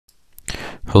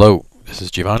Hello, this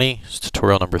is Giovanni. This is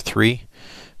tutorial number 3.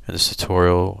 In this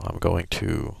tutorial, I'm going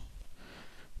to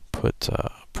put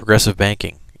progressive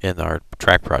banking in our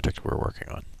track project we're working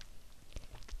on.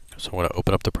 So I'm going to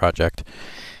open up the project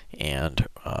and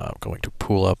I'm going to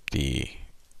pull up the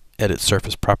Edit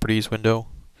Surface Properties window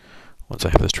once I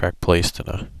have this track placed in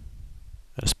a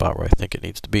spot where I think it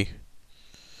needs to be.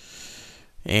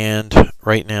 And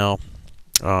right now,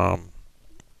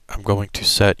 I'm going to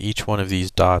set each one of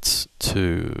these dots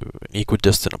to an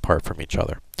equidistant apart from each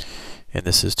other. And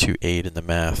this is to aid in the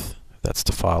math that's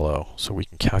to follow, so we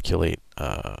can calculate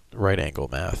right angle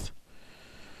math.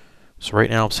 So right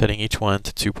now I'm setting each one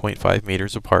to 2.5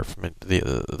 meters apart from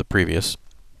the previous.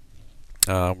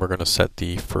 We're going to set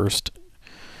the first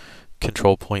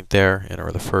control point there,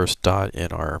 or the first dot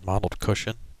in our modeled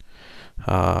cushion,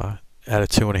 at a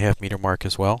 2.5 meter mark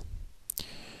as well.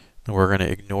 And we're going to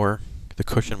ignore the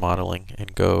cushion modeling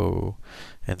and go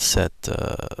and set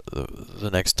the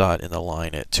next dot in the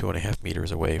line at 2.5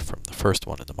 meters away from the first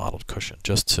one in the modeled cushion,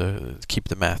 just to keep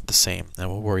the math the same, and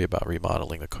we'll worry about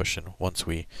remodeling the cushion once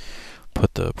we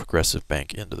put the progressive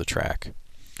bank into the track.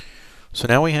 So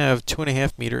now we have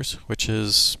 2.5 meters, which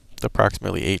is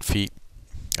approximately 8 feet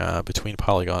between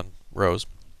polygon rows.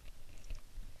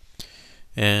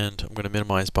 And I'm going to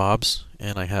minimize bobs,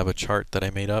 and I have a chart that I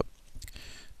made up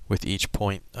with each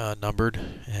point numbered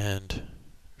and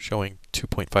showing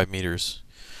 2.5 meters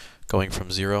going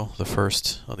from 0, the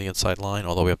first on the inside line,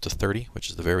 all the way up to 30, which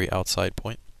is the very outside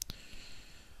point.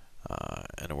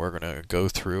 And we're going to go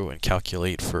through and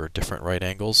calculate for different right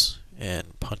angles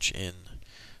and punch in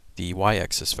the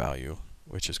y-axis value,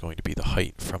 which is going to be the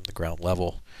height from the ground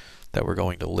level that we're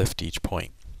going to lift each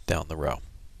point down the row.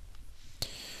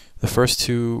 The first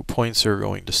 2 points are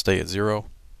going to stay at 0.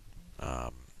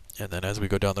 And then as we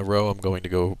go down the row, I'm going to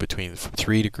go from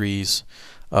 3 degrees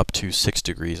up to 6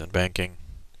 degrees in banking.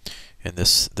 And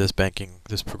this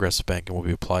progressive banking will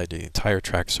be applied to the entire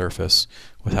track surface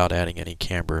without adding any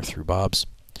camber through bobs.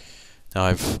 Now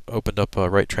I've opened up a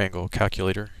right triangle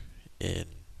calculator in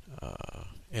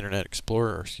Internet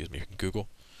Explorer, or excuse me, Google.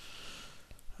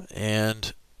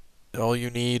 And all you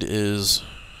need is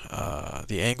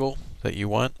the angle that you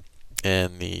want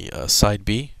and the side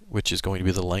B, which is going to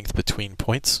be the length between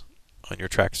points on your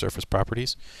track surface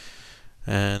properties.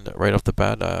 And right off the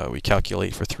bat, we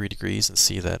calculate for 3 degrees and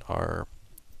see that our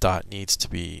dot needs to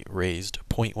be raised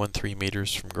 0.13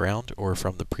 meters from ground, or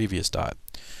from the previous dot.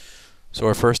 So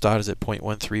our first dot is at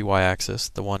 0.13 y-axis.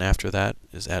 The one after that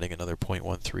is adding another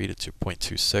 0.13 to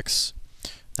 2.26.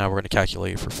 Now we're going to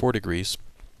calculate for 4 degrees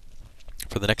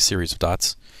for the next series of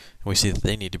dots, and we see that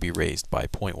they need to be raised by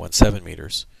 0.17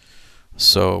 meters.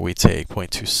 So we take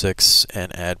 0.26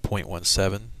 and add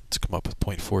 0.17 to come up with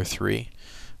 0.43,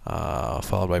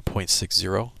 followed by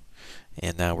 0.60,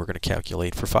 and now we're going to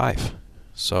calculate for 5.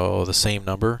 So the same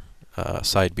number,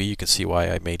 side B, you can see why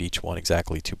I made each one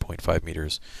exactly 2.5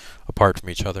 meters apart from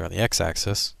each other on the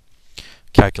x-axis.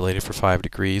 Calculated for 5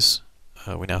 degrees,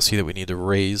 we now see that we need to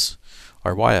raise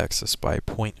our y-axis by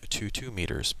 0.22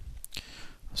 meters.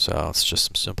 So it's just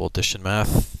some simple addition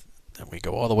math. And we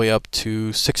go all the way up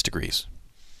to 6 degrees.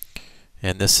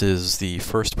 And this is the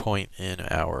first point in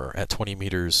at 20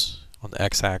 meters on the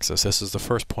x-axis. This is the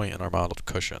first point in our modeled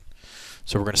cushion.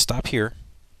 So we're going to stop here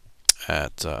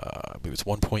at, I believe it's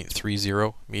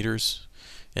 1.30 meters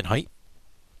in height.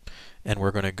 And we're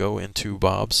going to go into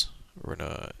bobs. We're going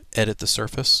to edit the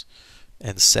surface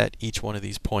and set each one of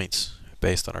these points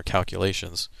based on our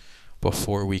calculations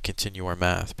before we continue our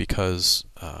math, because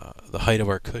the height of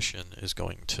our cushion is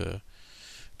going to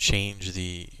change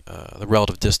the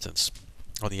relative distance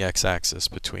on the x-axis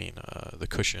between the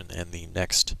cushion and the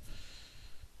next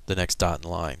dot in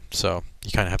line. So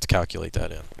you kind of have to calculate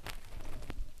that in.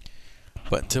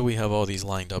 But until we have all these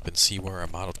lined up and see where our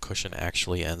modeled cushion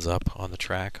actually ends up on the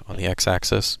track on the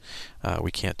x-axis, we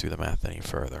can't do the math any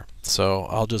further. So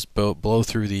I'll just blow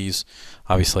through these.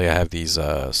 Obviously I have these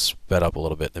sped up a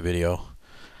little bit in the video,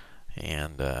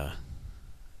 and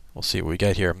we'll see what we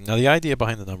get here. Now the idea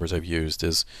behind the numbers I've used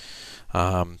is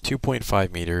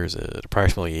 2.5 meters at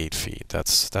approximately 8 feet.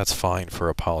 That's fine for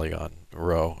a polygon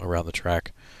row around the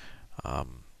track.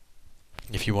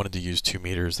 If you wanted to use 2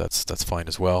 meters, that's fine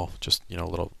as well. Just, you know,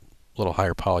 a little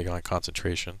higher polygon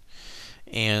concentration.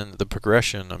 And the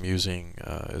progression I'm using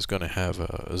is going to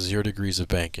have 0 degrees of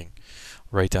banking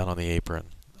right down on the apron,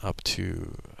 up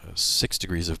to 6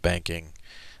 degrees of banking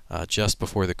just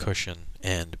before the cushion,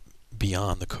 and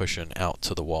beyond the cushion out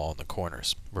to the wall in the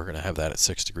corners. We're going to have that at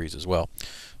 6 degrees as well,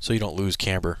 so you don't lose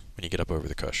camber when you get up over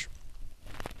the cushion.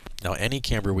 Now any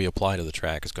camber we apply to the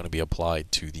track is going to be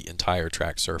applied to the entire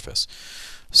track surface.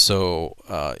 So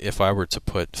if I were to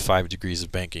put 5 degrees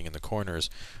of banking in the corners,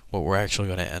 what we're actually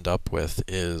going to end up with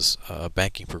is a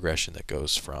banking progression that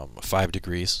goes from 5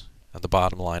 degrees at the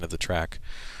bottom line of the track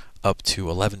up to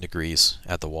 11 degrees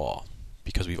at the wall,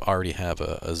 because we already have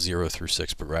a 0 through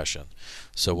 6 progression.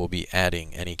 So we'll be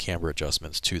adding any camber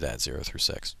adjustments to that 0 through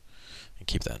 6. And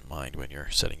keep that in mind when you're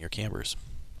setting your cambers.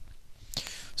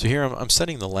 So here I'm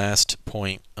setting the last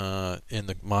point in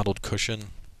the modeled cushion,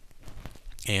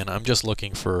 and I'm just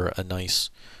looking for a nice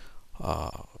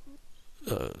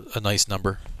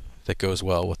number that goes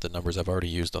well with the numbers I've already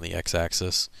used on the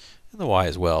x-axis and the y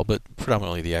as well, but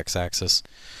predominantly the x-axis.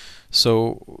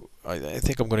 So I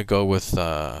think I'm going to go with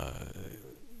I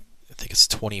think it's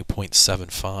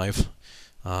 20.75.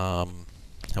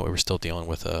 That way we're still dealing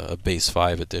with a base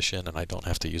 5 addition, and I don't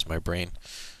have to use my brain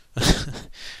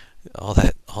all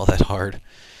that hard.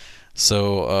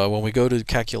 So when we go to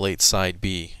calculate side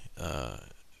B,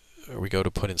 or we go to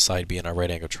put in side B in our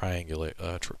right angle triangle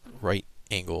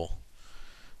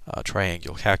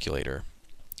triangle calculator,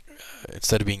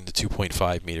 instead of being the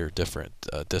 2.5 meter different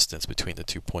distance between the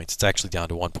 2 points, it's actually down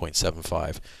to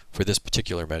 1.75 for this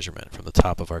particular measurement from the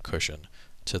top of our cushion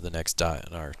to the next dot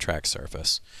in our track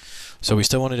surface. So we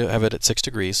still want to have it at 6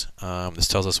 degrees. This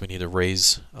tells us we need to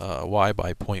raise y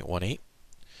by 0.18.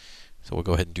 So we'll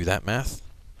go ahead and do that math.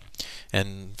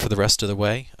 And for the rest of the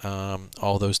way,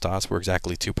 all those dots were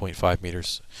exactly 2.5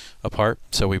 meters apart.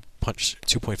 So we punch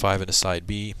 2.5 into side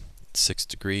B, 6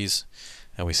 degrees,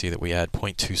 and we see that we add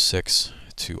 0.26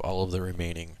 to all of the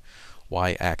remaining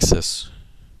y-axis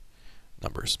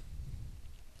numbers.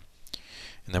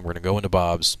 And then we're going to go into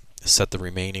Bob's, set the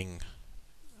remaining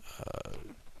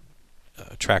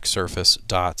track surface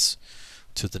dots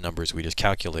to the numbers we just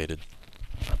calculated,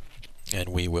 and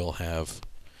we will have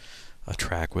a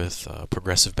track with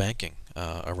progressive banking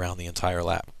around the entire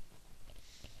lap.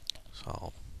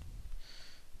 So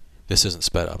this isn't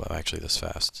sped up, I'm actually this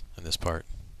fast in this part.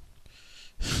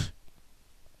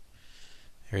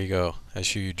 Here you go. I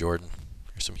show you, Jordan.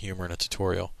 Here's some humor in a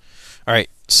tutorial. Alright,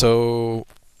 so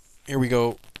here we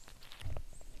go.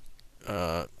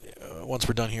 Once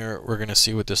we're done here, we're going to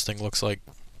see what this thing looks like.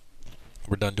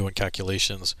 We're done doing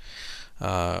calculations.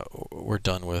 We're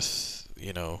done with,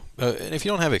 and if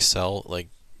you don't have Excel, like,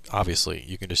 obviously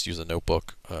you can just use a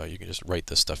notebook. You can just write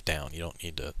this stuff down. You don't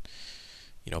need to,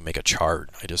 make a chart.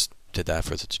 I just did that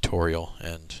for the tutorial,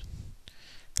 and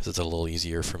because it's a little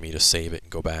easier for me to save it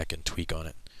and go back and tweak on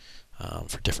it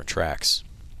for different tracks.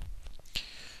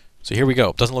 So here we go.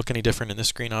 It doesn't look any different in this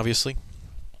screen, obviously.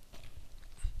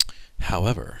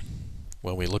 However,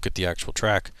 when we look at the actual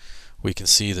track, we can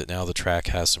see that now the track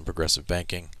has some progressive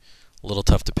banking. A little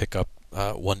tough to pick up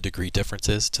 1 degree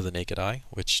differences to the naked eye,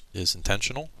 which is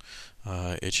intentional.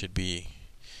 It should be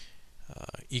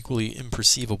equally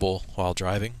imperceivable while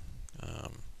driving.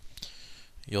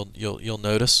 You'll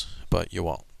notice, but you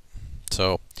won't.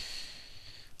 So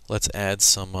let's add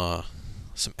some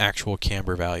actual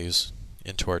camber values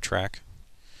into our track.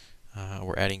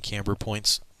 We're adding camber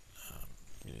points.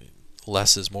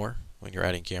 Less is more when you're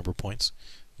adding camber points.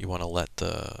 You want to let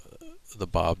the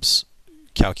Bobs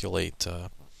calculate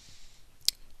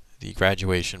the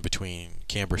graduation between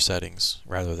camber settings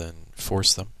rather than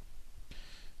force them.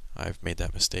 I've made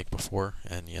that mistake before,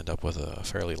 and you end up with a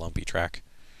fairly lumpy track.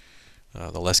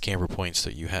 The less camber points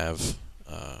that you have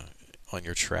on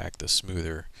your track, the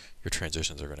smoother your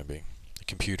transitions are going to be. The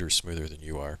computer's smoother than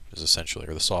you are, is essentially,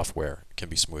 or the software can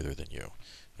be smoother than you,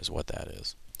 is what that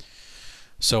is.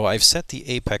 So I've set the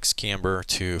apex camber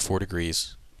to 4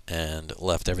 degrees and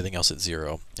left everything else at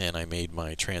 0, and I made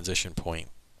my transition point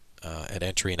at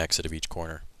entry and exit of each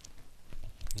corner.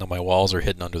 Now my walls are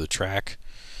hidden under the track,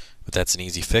 but that's an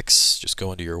easy fix. Just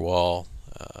go into your wall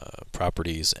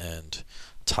properties and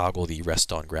toggle the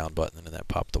rest on ground button, and that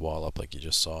popped the wall up like you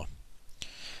just saw.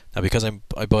 Now because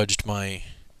I budged my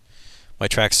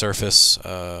track surface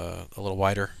a little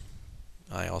wider,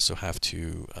 I also have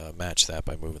to match that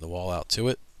by moving the wall out to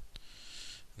it.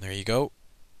 And there you go.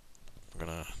 I'm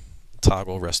going to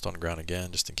toggle rest on ground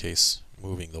again, just in case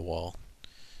moving the wall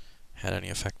had any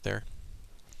effect there.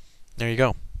 There you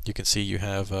go. You can see you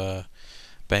have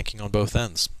banking on both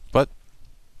ends. But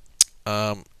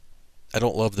I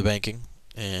don't love the banking,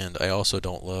 and I also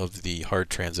don't love the hard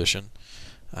transition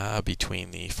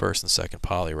between the first and second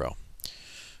poly row.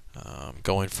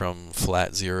 Going from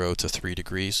flat 0 to 3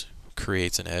 degrees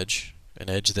creates an edge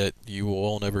that you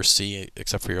will never see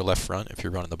except for your left front if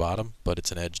you're running the bottom, but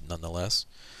it's an edge nonetheless.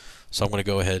 So I'm going to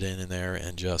go ahead in there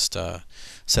and just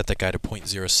set that guy to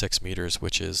 0.06 meters,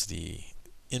 which is the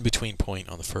in-between point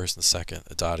on the first and second.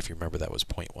 The dot, if you remember, that was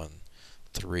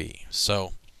 0.13.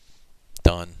 So done.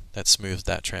 done. That smoothed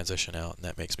that transition out, and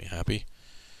that makes me happy.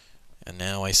 And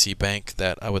now I see bank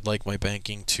that I would like my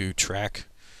banking to track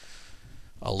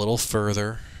a little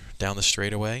further down the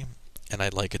straightaway, and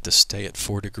I'd like it to stay at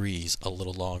 4 degrees a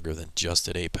little longer than just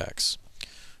at apex.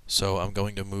 So I'm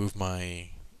going to move my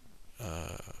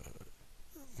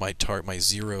my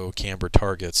zero camber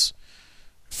targets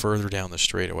further down the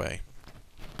straightaway,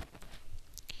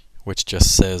 which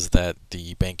just says that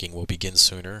the banking will begin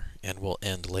sooner and will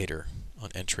end later on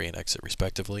entry and exit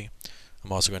respectively.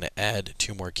 I'm also going to add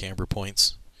 2 more camber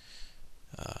points,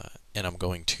 and I'm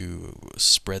going to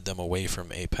spread them away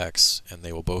from apex, and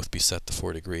they will both be set to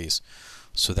 4 degrees.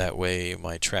 So that way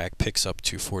my track picks up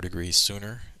to 4 degrees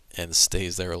sooner and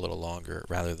stays there a little longer,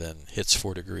 rather than hits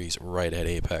 4 degrees right at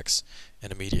apex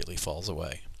and immediately falls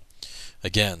away.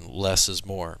 Again, less is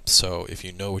more. So if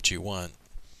you know what you want,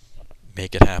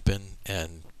 make it happen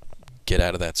and get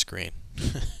out of that screen.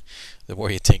 The more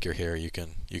you tinker here, you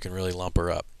can really lump her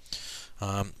up.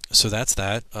 So that's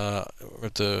that. We're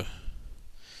gonna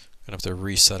have to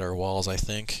reset our walls, I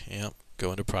think. Yep.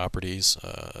 Go into properties,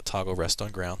 toggle rest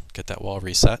on ground, get that wall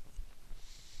reset.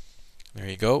 There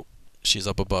you go. She's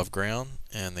up above ground,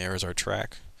 and there's our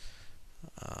track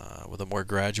with a more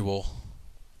gradual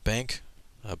bank,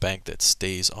 a bank that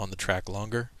stays on the track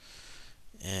longer,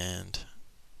 and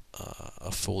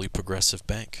a fully progressive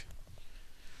bank.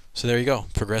 So there you go,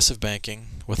 progressive banking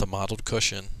with a modeled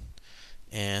cushion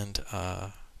and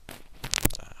a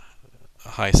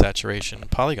high saturation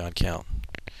polygon count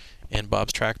in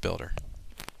Bob's Track Builder.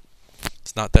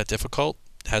 It's not that difficult.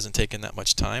 It hasn't taken that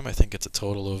much time. I think it's a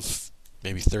total of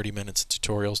maybe 30 minutes of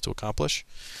tutorials to accomplish.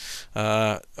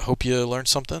 Hope you learned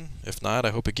something. If not,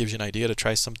 I hope it gives you an idea to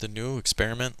try something new,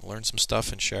 experiment, learn some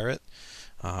stuff, and share it.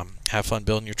 Have fun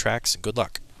building your tracks, and good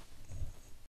luck.